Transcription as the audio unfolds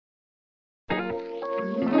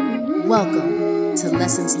Welcome to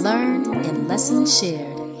Lessons Learned and Lessons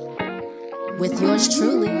Shared with yours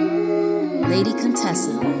truly, Lady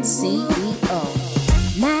Contessa,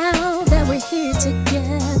 CEO. Now that we're here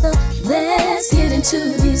together, let's get into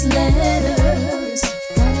these letters.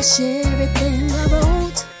 Gotta share everything I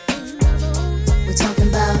wrote. We're talking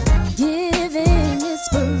about giving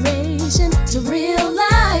inspiration to real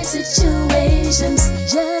life situations,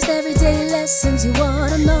 just everyday lessons you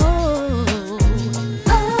wanna know.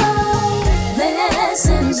 Oh,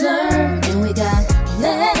 lessons learned, and we got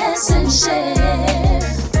lessons shared.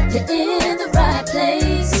 You're in the right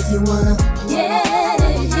place if you wanna get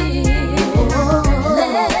it here. Oh,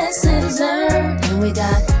 lessons learned, and we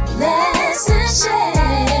got lessons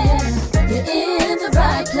shared. You're in the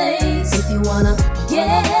right place if you wanna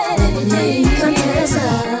get it here. Contessa,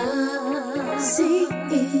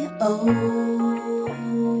 CEO.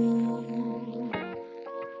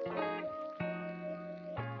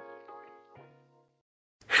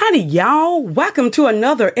 Howdy, y'all. Welcome to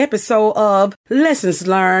another episode of Lessons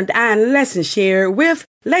Learned and Lessons Shared with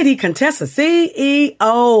Lady Contessa,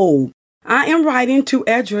 CEO. I am writing to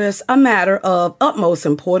address a matter of utmost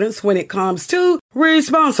importance when it comes to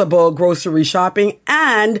responsible grocery shopping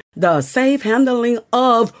and the safe handling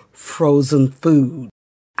of frozen food.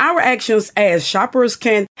 Our actions as shoppers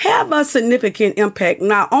can have a significant impact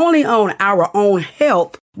not only on our own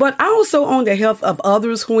health, but also on the health of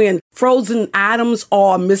others when frozen items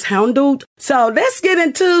are mishandled. So let's get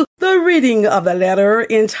into the reading of the letter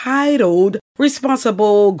entitled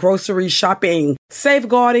Responsible Grocery Shopping,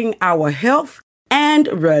 Safeguarding Our Health and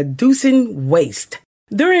Reducing Waste.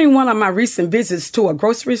 During one of my recent visits to a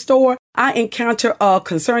grocery store, I encountered a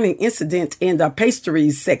concerning incident in the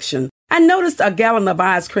pastries section. I noticed a gallon of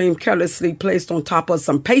ice cream carelessly placed on top of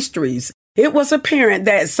some pastries. It was apparent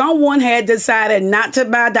that someone had decided not to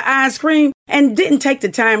buy the ice cream and didn't take the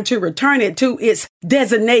time to return it to its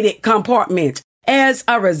designated compartment. As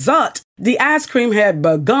a result, the ice cream had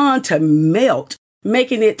begun to melt,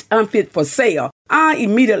 making it unfit for sale. I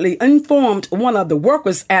immediately informed one of the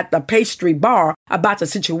workers at the pastry bar about the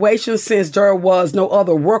situation since there was no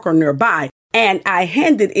other worker nearby, and I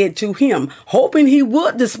handed it to him, hoping he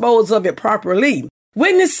would dispose of it properly.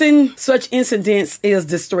 Witnessing such incidents is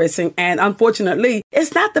distressing, and unfortunately,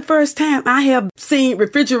 it's not the first time I have seen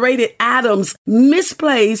refrigerated items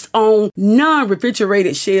misplaced on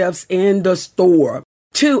non-refrigerated shelves in the store.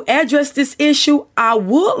 To address this issue, I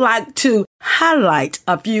would like to highlight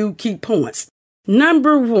a few key points.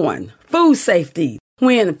 Number 1, food safety.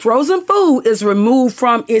 When frozen food is removed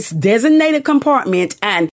from its designated compartment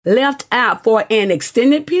and left out for an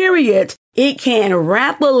extended period, it can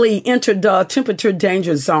rapidly enter the temperature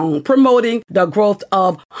danger zone, promoting the growth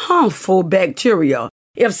of harmful bacteria.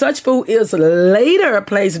 If such food is later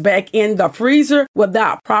placed back in the freezer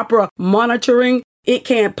without proper monitoring, it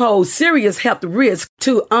can pose serious health risks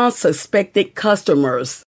to unsuspected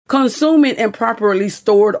customers. Consuming improperly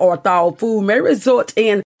stored or thawed food may result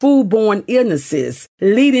in foodborne illnesses,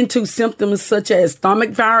 leading to symptoms such as stomach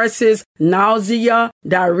viruses, nausea,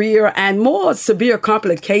 diarrhea, and more severe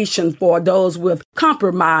complications for those with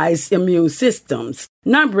compromised immune systems.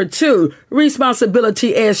 Number 2,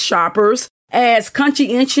 responsibility as shoppers. As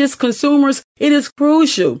conscientious consumers, it is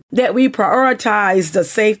crucial that we prioritize the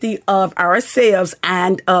safety of ourselves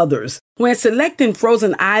and others. When selecting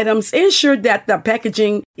frozen items, ensure that the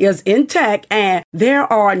packaging is intact and there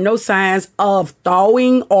are no signs of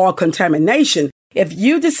thawing or contamination. If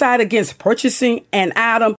you decide against purchasing an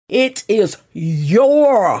item, it is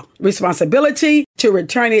your responsibility to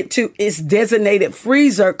return it to its designated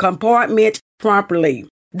freezer compartment promptly.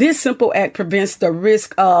 This simple act prevents the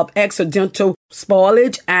risk of accidental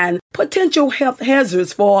spoilage and potential health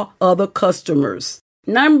hazards for other customers.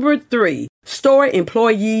 Number 3, store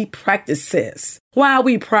employee practices. While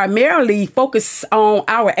we primarily focus on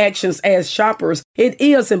our actions as shoppers, it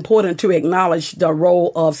is important to acknowledge the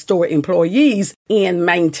role of store employees in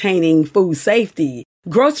maintaining food safety.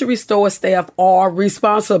 Grocery store staff are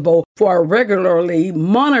responsible for regularly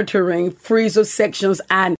monitoring freezer sections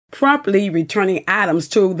and promptly returning items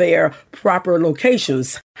to their proper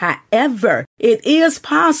locations. However, it is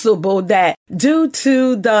possible that due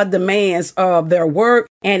to the demands of their work,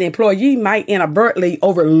 an employee might inadvertently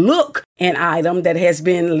overlook an item that has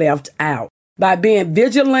been left out. By being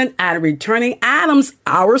vigilant and returning items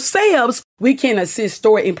ourselves, we can assist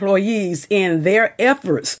store employees in their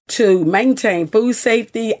efforts to maintain food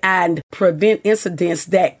safety and prevent incidents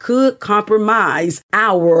that could compromise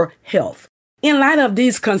our health. In light of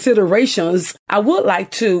these considerations, I would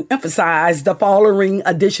like to emphasize the following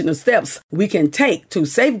additional steps we can take to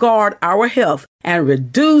safeguard our health and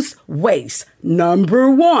reduce waste.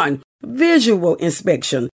 Number 1, visual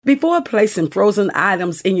inspection. Before placing frozen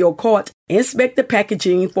items in your cart, inspect the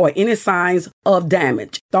packaging for any signs of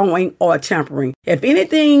damage, thawing, or tampering. If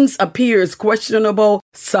anything appears questionable,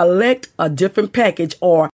 select a different package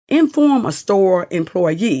or inform a store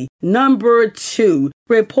employee. Number 2,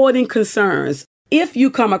 reporting concerns. If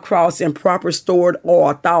you come across improper stored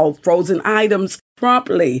or thawed frozen items,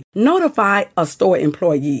 promptly notify a store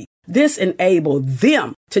employee. This enables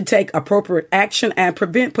them to take appropriate action and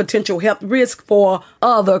prevent potential health risk for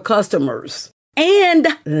other customers. And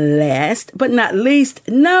last but not least,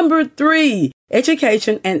 number 3,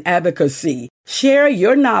 education and advocacy. Share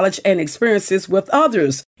your knowledge and experiences with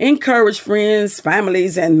others. Encourage friends,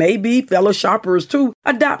 families, and maybe fellow shoppers to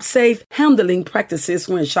adopt safe handling practices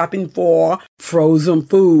when shopping for frozen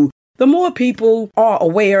food. The more people are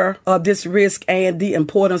aware of this risk and the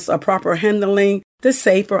importance of proper handling, the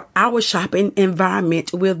safer our shopping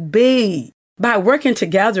environment will be. By working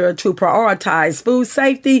together to prioritize food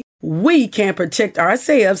safety, we can protect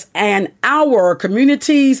ourselves and our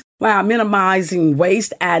communities while minimizing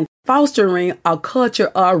waste and fostering a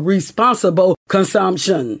culture of responsible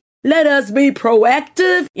consumption. Let us be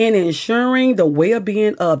proactive in ensuring the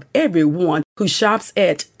well-being of everyone who shops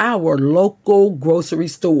at our local grocery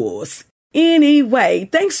stores. Anyway,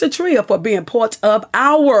 thanks to Tria for being part of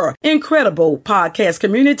our incredible podcast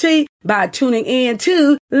community by tuning in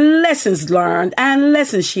to Lessons Learned and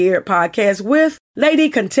Lessons Shared podcast with Lady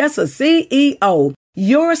Contessa CEO.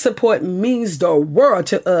 Your support means the world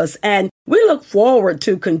to us, and we look forward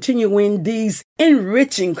to continuing these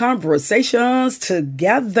enriching conversations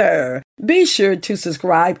together. Be sure to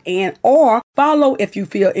subscribe and or follow if you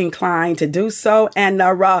feel inclined to do so, and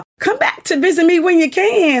come back to visit me when you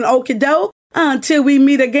can, okie doke. Until we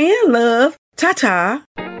meet again, love. Ta-ta.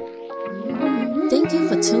 Thank you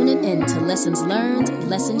for tuning in to Lessons Learned,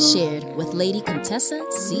 Lessons Shared with Lady Contessa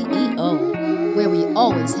CEO, where we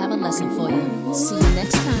always have a lesson for you. See you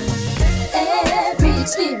next time. Every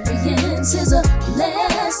experience is a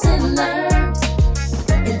lesson learned,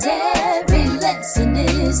 and every lesson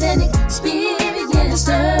is an experience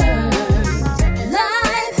learned.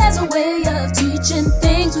 Life has a way of teaching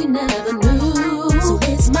things we never knew.